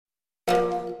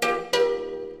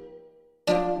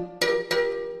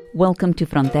Welcome to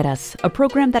Fronteras, a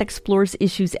program that explores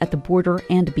issues at the border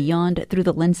and beyond through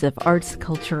the lens of arts,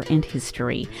 culture, and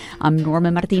history. I'm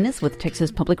Norma Martinez with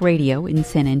Texas Public Radio in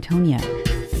San Antonio.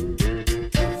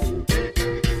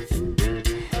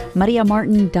 María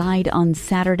Martin died on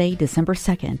Saturday, December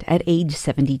 2nd, at age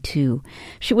 72.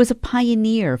 She was a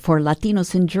pioneer for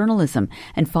Latinos in journalism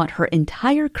and fought her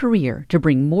entire career to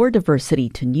bring more diversity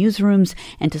to newsrooms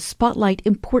and to spotlight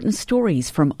important stories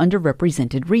from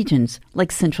underrepresented regions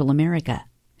like Central America.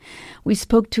 We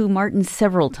spoke to Martin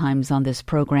several times on this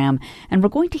program, and we're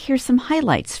going to hear some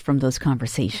highlights from those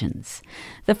conversations.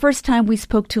 The first time we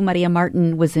spoke to María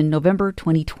Martin was in November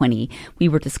 2020. We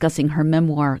were discussing her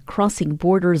memoir, Crossing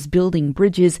Borders, Building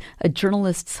Bridges, A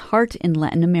Journalist's Heart in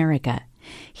Latin America.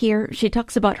 Here, she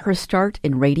talks about her start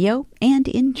in radio and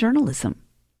in journalism.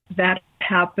 That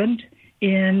happened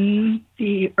in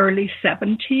the early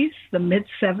 70s, the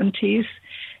mid-70s,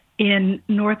 in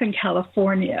Northern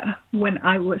California, when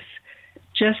I was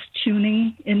just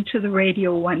tuning into the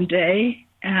radio one day,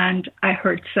 and I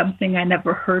heard something I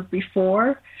never heard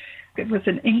before. It was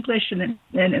in English and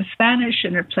in Spanish,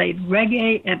 and it played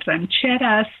reggae and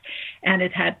rancheras, and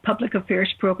it had public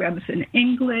affairs programs in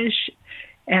English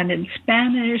and in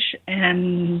Spanish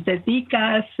and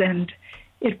dedicas, and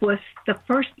it was the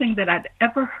first thing that I'd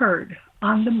ever heard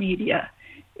on the media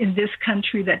in this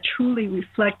country that truly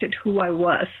reflected who I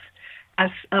was as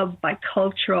a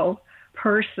bicultural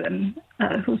person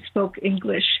who spoke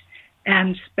English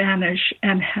and Spanish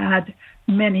and had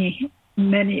many,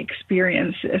 many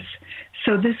experiences.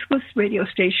 So this was radio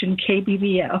station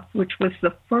KBBF, which was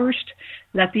the first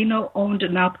Latino-owned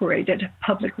and operated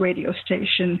public radio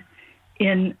station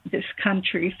in this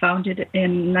country, founded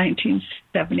in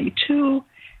 1972.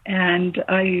 And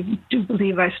I do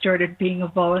believe I started being a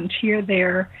volunteer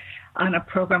there on a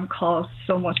program called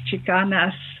Somos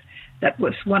Chicanas. That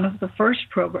was one of the first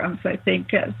programs, I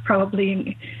think,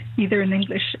 probably either in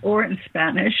English or in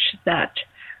Spanish, that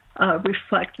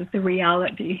reflected the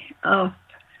reality of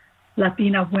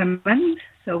Latina women.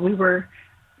 So we were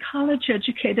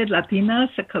college-educated Latinas,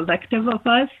 a collective of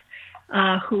us,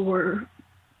 who were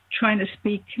trying to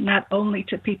speak not only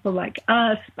to people like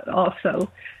us, but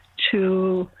also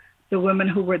to the women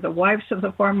who were the wives of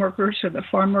the farm workers or the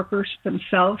farm workers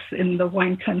themselves in the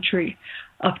wine country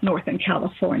of Northern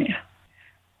California.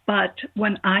 But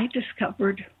when I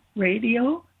discovered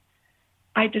radio,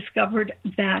 I discovered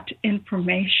that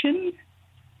information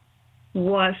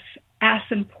was as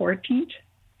important,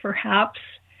 perhaps,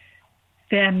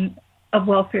 than a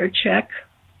welfare check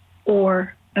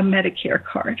or a Medicare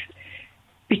card,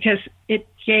 because it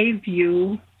gave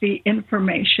you the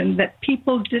information that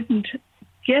people didn't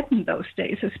get in those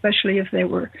days, especially if they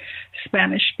were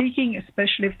Spanish-speaking,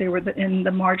 especially if they were in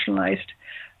the marginalized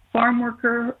farm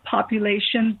worker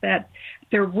population, that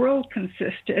their world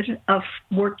consisted of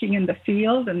working in the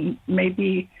field and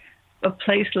maybe a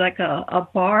place like a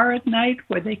bar at night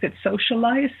where they could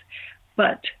socialize.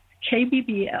 But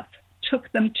KBBF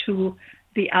took them to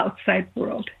the outside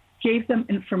world, gave them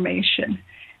information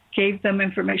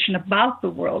about the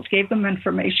world, gave them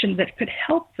information that could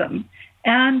help them,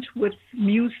 and with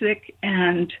music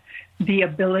and the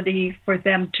ability for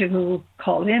them to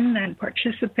call in and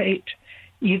participate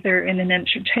either in an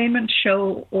entertainment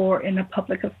show or in a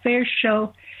public affairs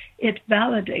show, it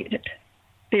validated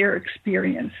their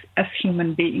experience as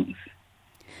human beings.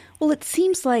 Well, it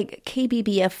seems like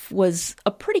KBBF was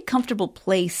a pretty comfortable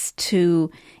place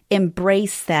to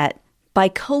embrace that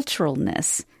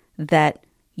biculturalness that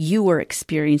you were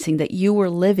experiencing, that you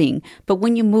were living. But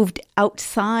when you moved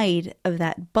outside of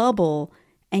that bubble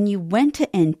and you went to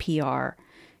NPR,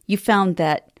 you found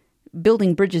that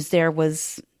building bridges there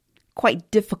was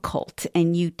quite difficult,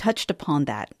 and you touched upon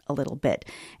that a little bit.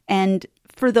 And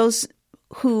for those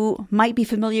who might be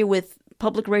familiar with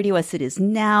public radio as it is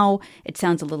now, it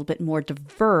sounds a little bit more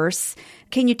diverse.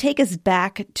 Can you take us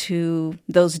back to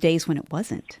those days when it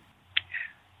wasn't?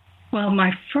 Well,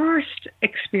 my first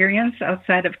experience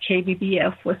outside of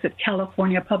KBBF was at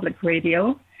California Public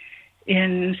Radio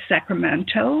in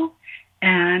Sacramento,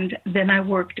 and then I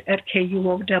worked at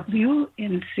KUOW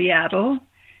in Seattle,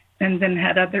 and then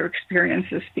had other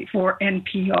experiences before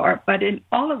NPR. But in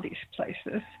all of these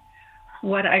places,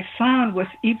 what I found was,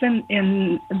 even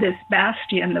in this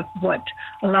bastion of what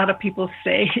a lot of people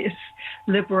say is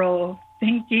liberal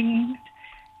thinking,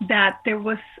 that there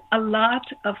was a lot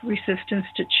of resistance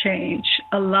to change,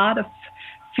 a lot of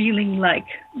feeling like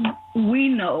we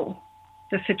know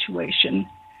the situation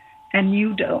and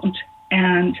you don't,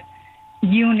 and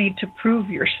you need to prove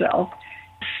yourself.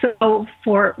 So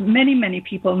for many, many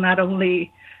people, not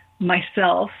only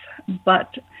myself,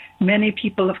 but many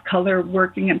people of color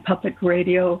working in public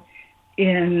radio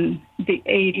in the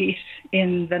 80s,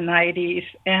 in the 90s,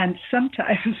 and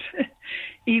sometimes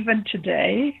even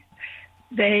today,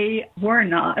 they were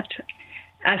not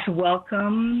as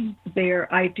welcome.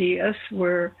 Their ideas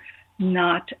were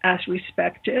not as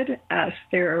respected as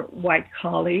their white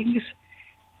colleagues.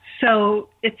 So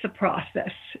it's a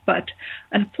process, but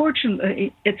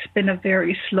unfortunately, it's been a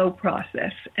very slow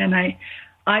process. And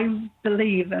I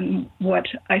believe, and what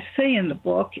I say in the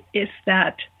book is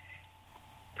that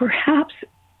perhaps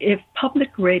if public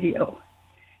radio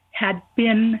had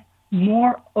been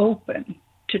more open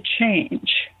to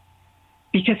change,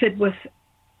 because it was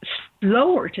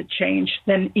slower to change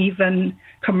than even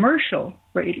commercial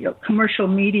radio, commercial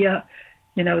media,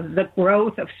 the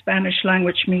growth of Spanish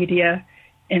language media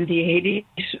in the 80s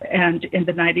and in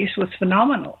the 90s was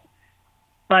phenomenal.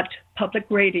 But public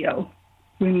radio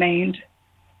remained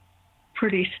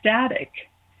pretty static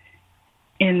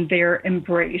in their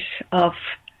embrace of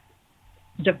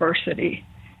diversity,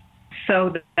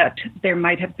 so that there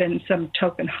might have been some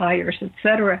token hires,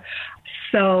 etc.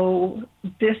 So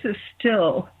this is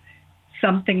still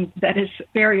something that is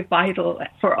very vital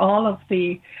for all of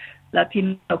the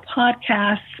Latino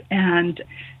podcasts and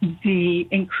the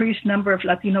increased number of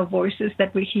Latino voices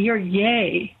that we hear,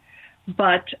 yay.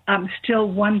 But I'm still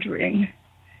wondering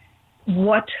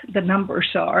what the numbers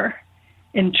are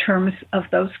in terms of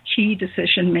those key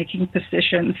decision-making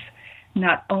positions,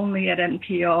 not only at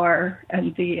NPR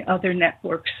and the other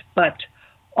networks, but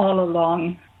all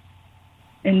along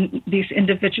in these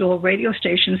individual radio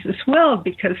stations as well.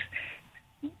 Because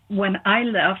when I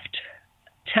left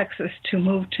Texas to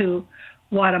move to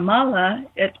Guatemala,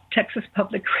 at Texas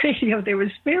Public Radio, there was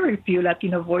very few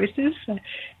Latino voices,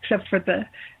 except for the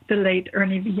late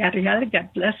Ernie Villarreal, God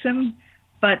bless him.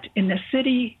 But in a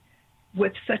city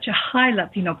with such a high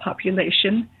Latino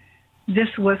population, this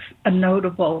was a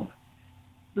notable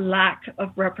lack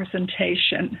of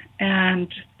representation.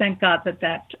 And thank God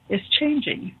that is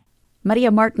changing.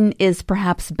 María Martin is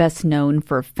perhaps best known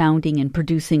for founding and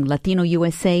producing Latino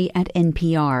USA at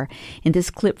NPR. In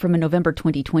this clip from a November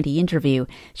 2020 interview,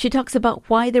 she talks about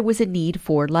why there was a need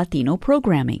for Latino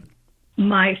programming.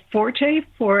 My forte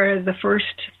for the first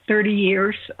 30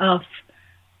 years of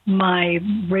my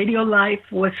radio life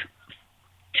was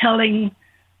telling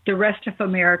the rest of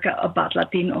America about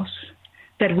Latinos,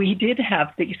 that we did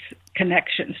have these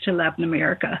connections to Latin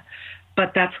America,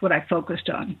 but that's what I focused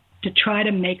on, to try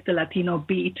to make the Latino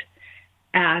beat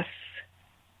as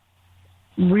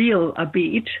real a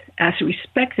beat, as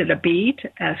respected a beat,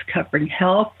 as covering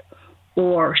health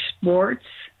or sports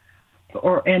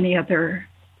or any other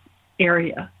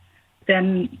area.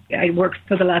 Then I worked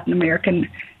for the Latin American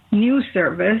News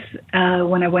Service.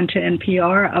 When I went to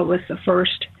NPR, I was the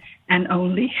first and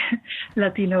only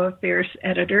Latino Affairs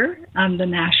editor on the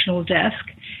national desk.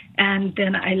 And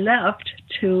then I left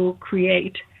to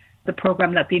create the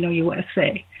program Latino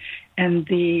USA. And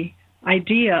the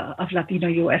idea of Latino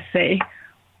USA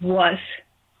was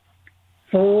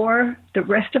for the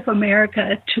rest of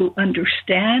America to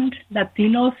understand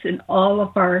Latinos in all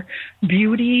of our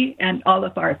beauty and all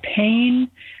of our pain,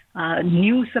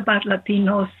 news about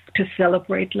Latinos, to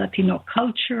celebrate Latino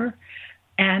culture,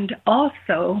 and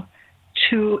also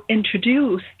to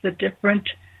introduce the different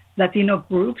Latino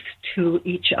groups to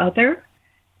each other,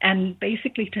 and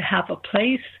basically to have a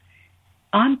place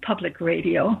on public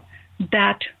radio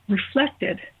that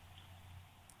reflected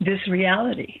this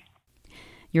reality.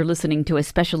 You're listening to a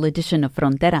special edition of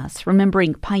Fronteras,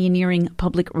 remembering pioneering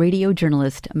public radio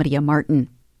journalist María Martin.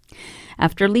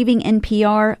 After leaving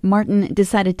NPR, Martin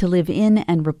decided to live in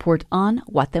and report on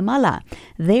Guatemala.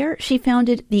 There, she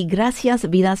founded the Gracias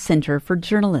Vidas Center for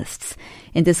Journalists.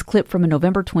 In this clip from a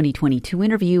November 2022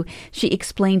 interview, she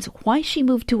explains why she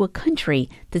moved to a country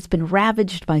that's been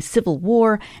ravaged by civil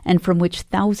war and from which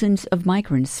thousands of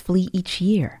migrants flee each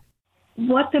year.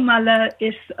 Guatemala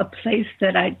is a place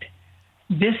that I'd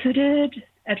visited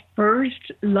at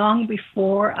first, long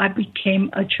before I became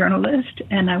a journalist,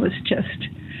 and I was just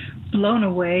blown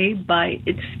away by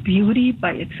its beauty,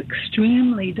 by its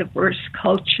extremely diverse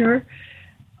culture.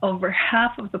 Over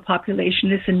half of the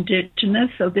population is indigenous,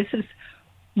 so this is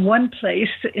one place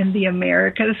in the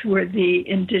Americas where the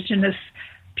indigenous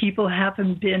people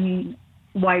haven't been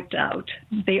wiped out.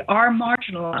 They are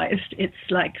marginalized. It's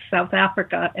like South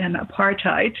Africa and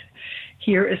apartheid.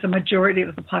 Here is a majority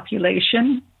of the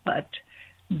population, but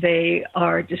they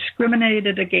are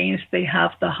discriminated against. They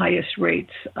have the highest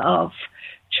rates of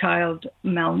child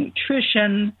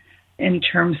malnutrition in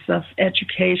terms of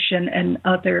education and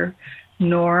other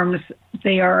norms.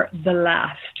 They are the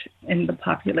last in the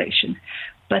population.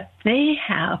 but they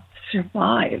have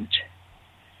survived.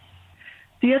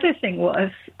 The other thing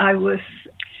was I was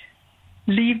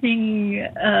leaving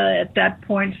at that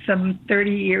point some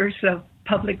 30 years of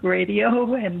public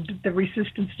radio and the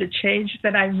resistance to change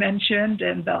that I mentioned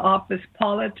and the office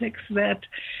politics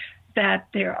that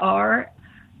there are.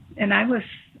 And I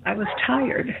was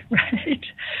tired, right?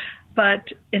 But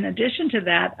in addition to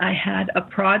that, I had a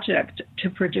project to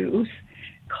produce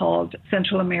called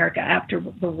Central America After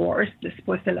the Wars,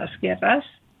 Después de las Guerras.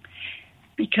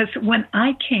 Because when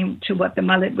I came to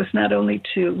Guatemala, it was not only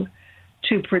to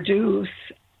produce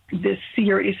this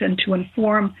series and to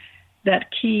inform that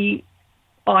key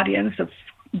audience of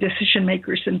decision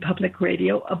makers in public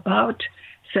radio about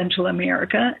Central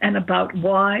America and about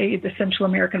why the Central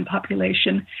American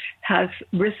population has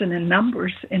risen in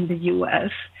numbers in the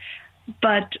U.S.,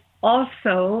 but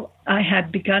also I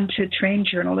had begun to train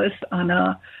journalists on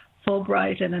a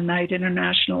Fulbright and a Knight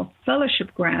International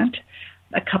Fellowship grant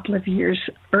a couple of years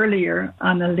earlier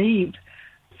on a leave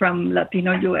from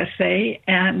Latino USA,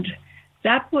 and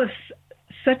that was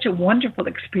such a wonderful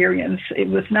experience. It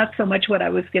was not so much what I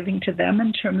was giving to them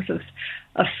in terms of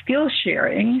skill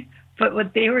sharing, but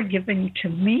what they were giving to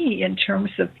me in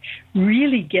terms of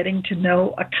really getting to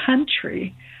know a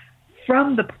country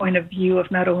from the point of view of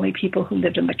not only people who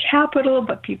lived in the capital,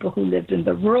 but people who lived in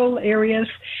the rural areas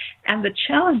and the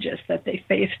challenges that they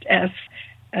faced as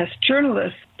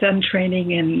journalists, done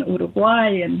training in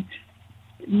Uruguay and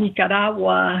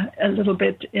Nicaragua, a little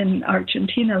bit in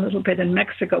Argentina, a little bit in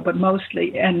Mexico, but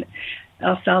mostly in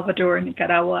El Salvador and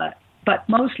Nicaragua, but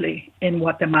mostly in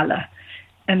Guatemala.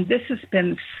 And this has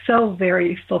been so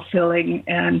very fulfilling.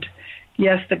 And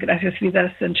yes, the Gracias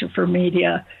Vidas Center for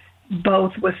Media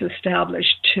both was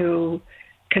established to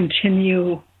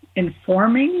continue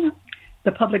informing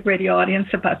the public radio audience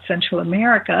about Central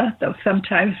America, though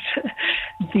sometimes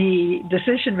the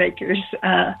decision makers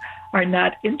are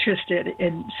not interested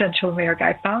in Central America.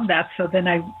 I found that. So then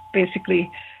I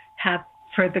basically have,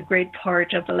 for the great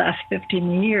part of the last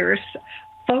 15 years,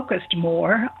 focused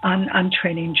more on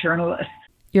training journalists.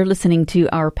 You're listening to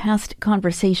our past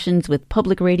conversations with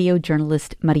public radio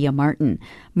journalist María Martin.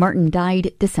 Martin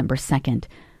died December 2nd.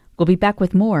 We'll be back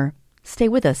with more. Stay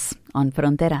with us on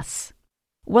Fronteras.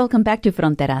 Welcome back to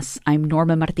Fronteras. I'm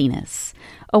Norma Martinez.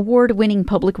 Award-winning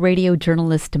public radio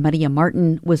journalist María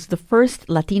Martin was the first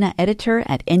Latina editor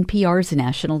at NPR's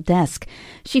national desk.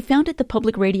 She founded the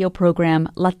public radio program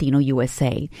Latino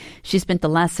USA. She spent the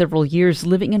last several years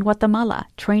living in Guatemala,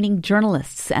 training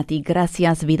journalists at the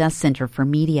Gracias Vidas Center for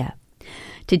Media.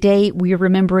 Today, we are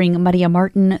remembering María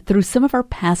Martin through some of our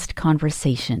past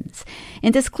conversations.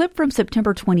 In this clip from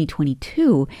September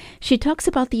 2022, she talks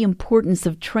about the importance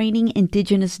of training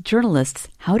Indigenous journalists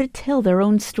how to tell their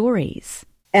own stories.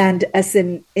 And as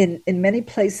in many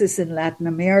places in Latin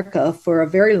America, for a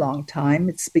very long time,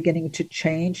 it's beginning to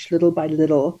change little by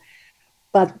little.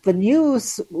 But the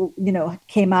news,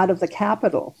 came out of the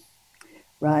capital,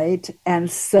 right? And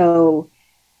so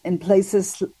in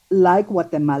places like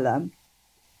Guatemala,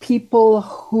 people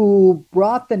who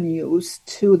brought the news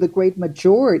to the great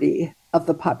majority of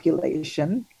the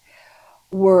population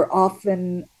were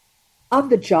often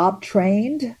on-the-job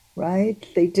trained, right?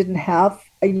 They didn't have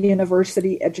a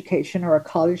university education or a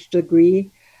college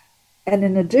degree. And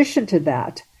in addition to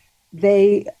that,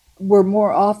 they were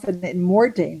more often in more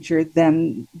danger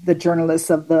than the journalists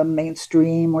of the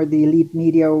mainstream or the elite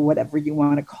media or whatever you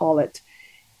want to call it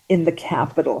in the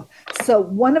capital. So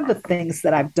one of the things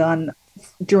that I've done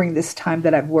during this time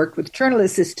that I've worked with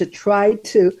journalists is to try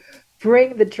to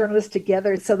bring the journalists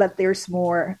together so that there's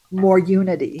more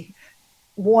unity.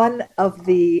 One of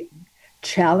the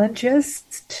challenges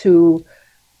to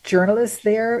journalists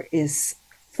there is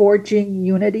forging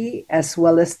unity as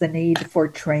well as the need for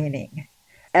training.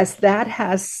 As that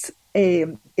has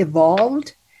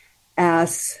evolved,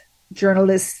 as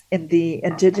journalists in the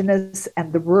indigenous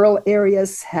and the rural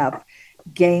areas have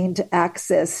gained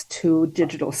access to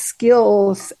digital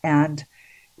skills and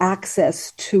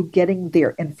access to getting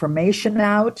their information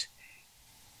out,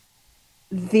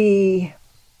 the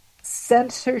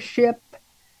censorship,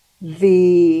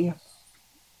 the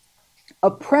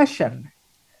oppression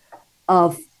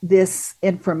of this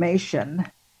information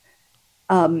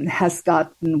has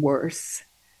gotten worse.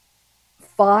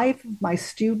 5 of my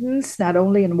students, not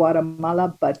only in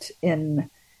Guatemala, but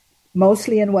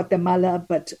mostly in Guatemala,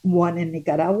 but 1 in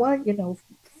Nicaragua,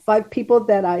 5 people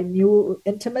that I knew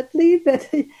intimately that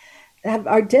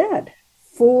are dead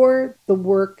for the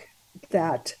work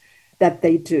that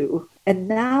they do. And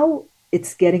now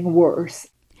it's getting worse.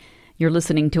 You're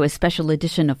listening to a special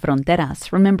edition of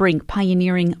Fronteras, remembering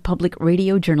pioneering public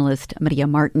radio journalist María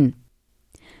Martin.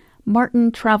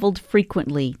 Martin traveled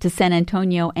frequently to San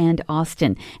Antonio and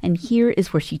Austin, and here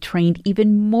is where she trained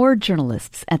even more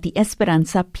journalists at the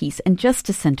Esperanza Peace and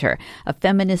Justice Center, a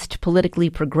feminist, politically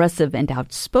progressive, and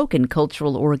outspoken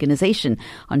cultural organization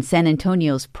on San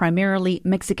Antonio's primarily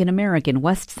Mexican-American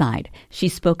west side. She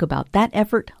spoke about that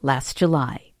effort last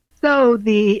July. So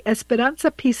the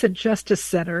Esperanza Peace and Justice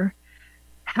Center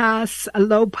has a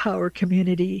low-power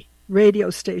community radio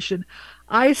station.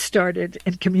 I started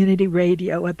in community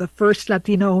radio at the first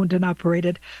Latino-owned and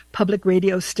operated public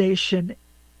radio station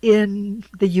in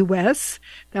the U.S.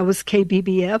 That was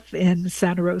KBBF in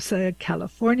Santa Rosa,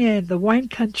 California, in the wine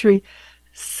country.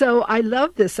 So I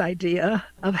love this idea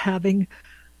of having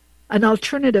an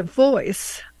alternative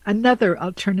voice, another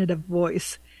alternative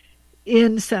voice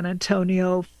in San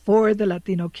Antonio for the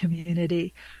Latino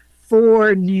community,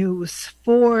 for news,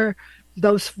 for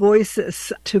those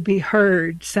voices to be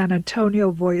heard, San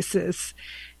Antonio voices.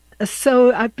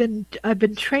 So I've been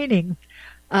training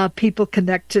people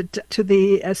connected to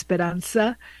the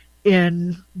Esperanza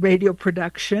in radio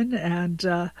production,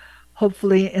 and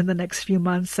hopefully in the next few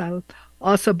months I'll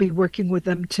also be working with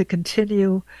them to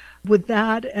continue with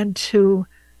that and to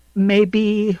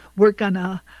maybe work on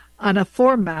a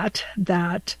format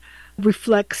that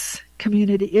reflects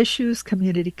community issues,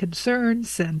 community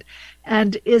concerns,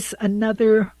 and is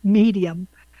another medium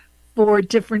for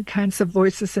different kinds of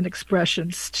voices and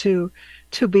expressions to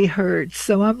be heard.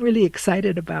 So I'm really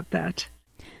excited about that.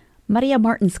 Maria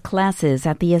Martin's classes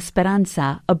at the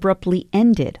Esperanza abruptly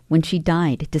ended when she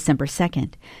died December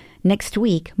 2nd. Next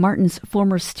week, Martin's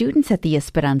former students at the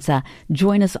Esperanza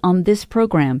join us on this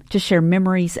program to share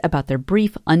memories about their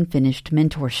brief, unfinished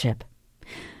mentorship.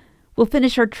 We'll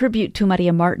finish our tribute to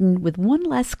Maria Martin with one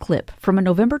last clip from a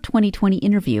November 2020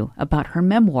 interview about her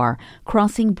memoir,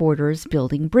 Crossing Borders,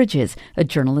 Building Bridges, A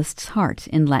Journalist's Heart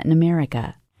in Latin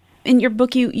America. In your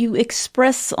book, you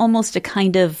express almost a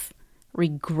kind of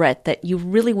regret that you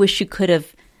really wish you could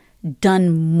have done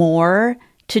more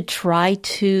to try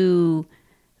to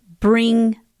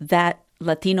bring that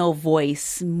Latino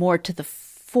voice more to the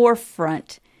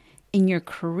forefront in your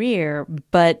career,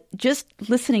 but just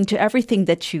listening to everything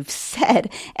that you've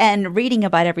said and reading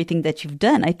about everything that you've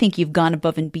done, I think you've gone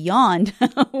above and beyond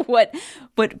what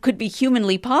could be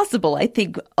humanly possible. I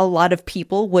think a lot of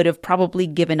people would have probably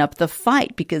given up the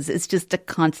fight because it's just a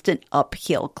constant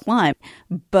uphill climb.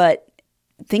 But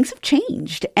things have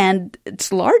changed, and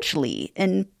it's largely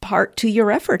in part to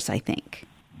your efforts, I think.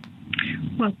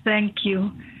 Well, thank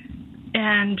you.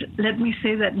 And let me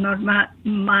say that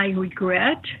my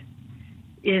regret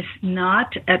is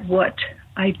not at what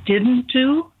I didn't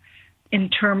do in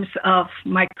terms of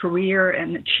my career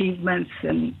and achievements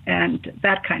and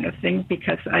that kind of thing,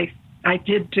 because I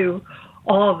did do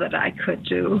all that I could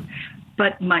do.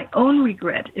 But my own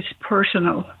regret is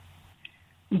personal,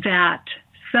 that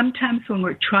sometimes when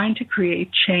we're trying to create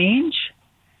change,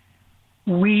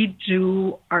 we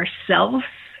do ourselves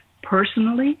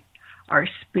personally, our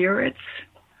spirits,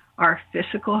 our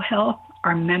physical health,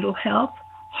 our mental health,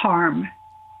 harm,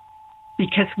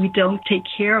 because we don't take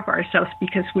care of ourselves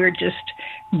because we're just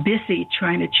busy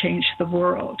trying to change the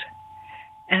world.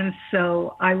 And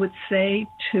so I would say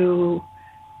to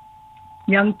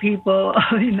young people,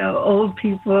 old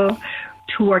people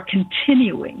who are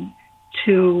continuing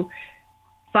to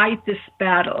fight this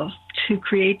battle to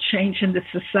create change in the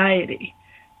society,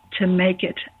 to make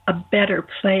it a better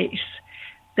place,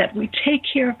 that we take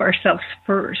care of ourselves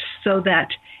first, so that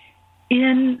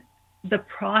in the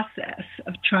process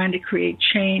of trying to create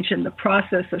change, in the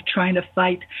process of trying to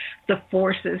fight the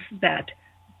forces that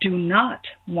do not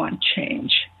want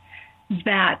change,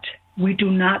 that we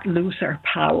do not lose our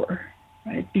power,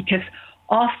 right? Because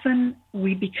often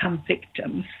we become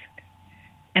victims,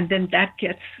 and then that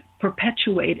gets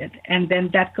perpetuated, and then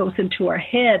that goes into our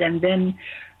head, and then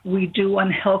we do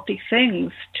unhealthy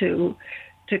things to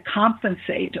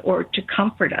compensate or to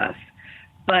comfort us.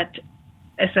 But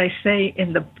as I say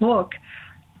in the book,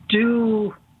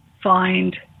 do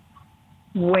find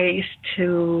ways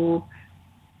to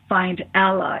find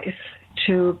allies,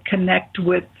 to connect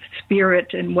with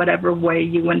spirit in whatever way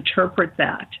you interpret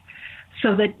that,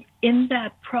 so that in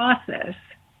that process,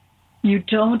 you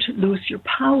don't lose your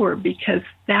power, because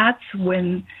that's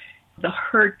when the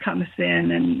hurt comes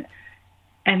in,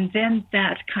 and then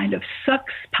that kind of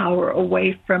sucks power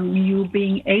away from you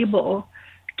being able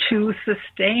to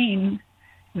sustain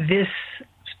this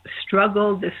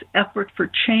struggle, this effort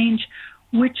for change,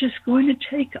 which is going to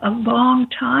take a long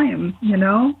time.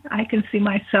 I can see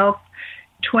myself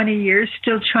 20 years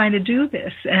still trying to do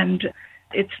this, and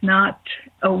it's not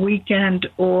a weekend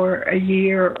or a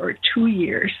year or 2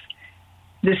 years.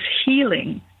 This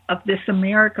healing of this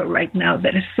America right now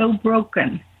that is so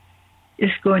broken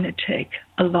is going to take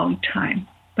a long time.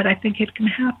 But I think it can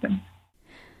happen.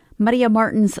 Maria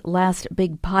Martin's last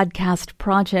big podcast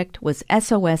project was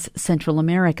SOS Central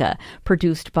America,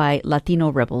 produced by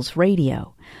Latino Rebels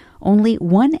Radio. Only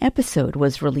one episode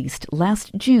was released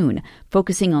last June,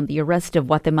 focusing on the arrest of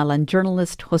Guatemalan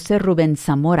journalist José Rubén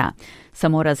Zamora.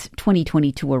 Zamora's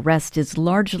 2022 arrest is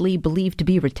largely believed to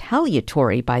be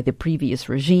retaliatory by the previous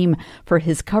regime for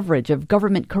his coverage of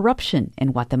government corruption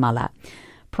in Guatemala.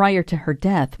 Prior to her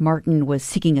death, Martin was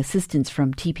seeking assistance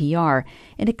from TPR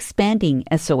in expanding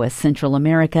SOS Central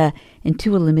America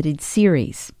into a limited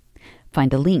series.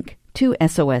 Find a link to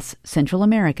SOS Central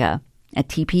America at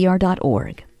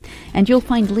tpr.org. And you'll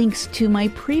find links to my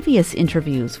previous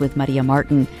interviews with Maria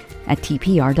Martin at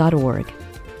tpr.org.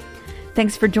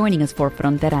 Thanks for joining us for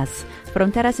Fronteras.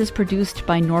 Fronteras is produced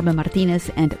by Norma Martinez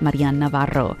and Marian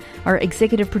Navarro. Our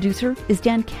executive producer is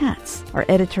Dan Katz. Our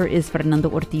editor is Fernando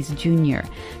Ortiz Jr.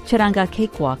 Charanga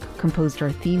Cakewalk composed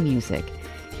our theme music.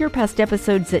 Hear past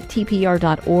episodes at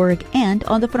tpr.org and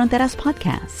on the Fronteras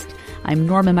podcast. I'm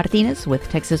Norma Martinez with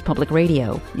Texas Public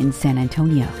Radio in San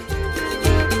Antonio.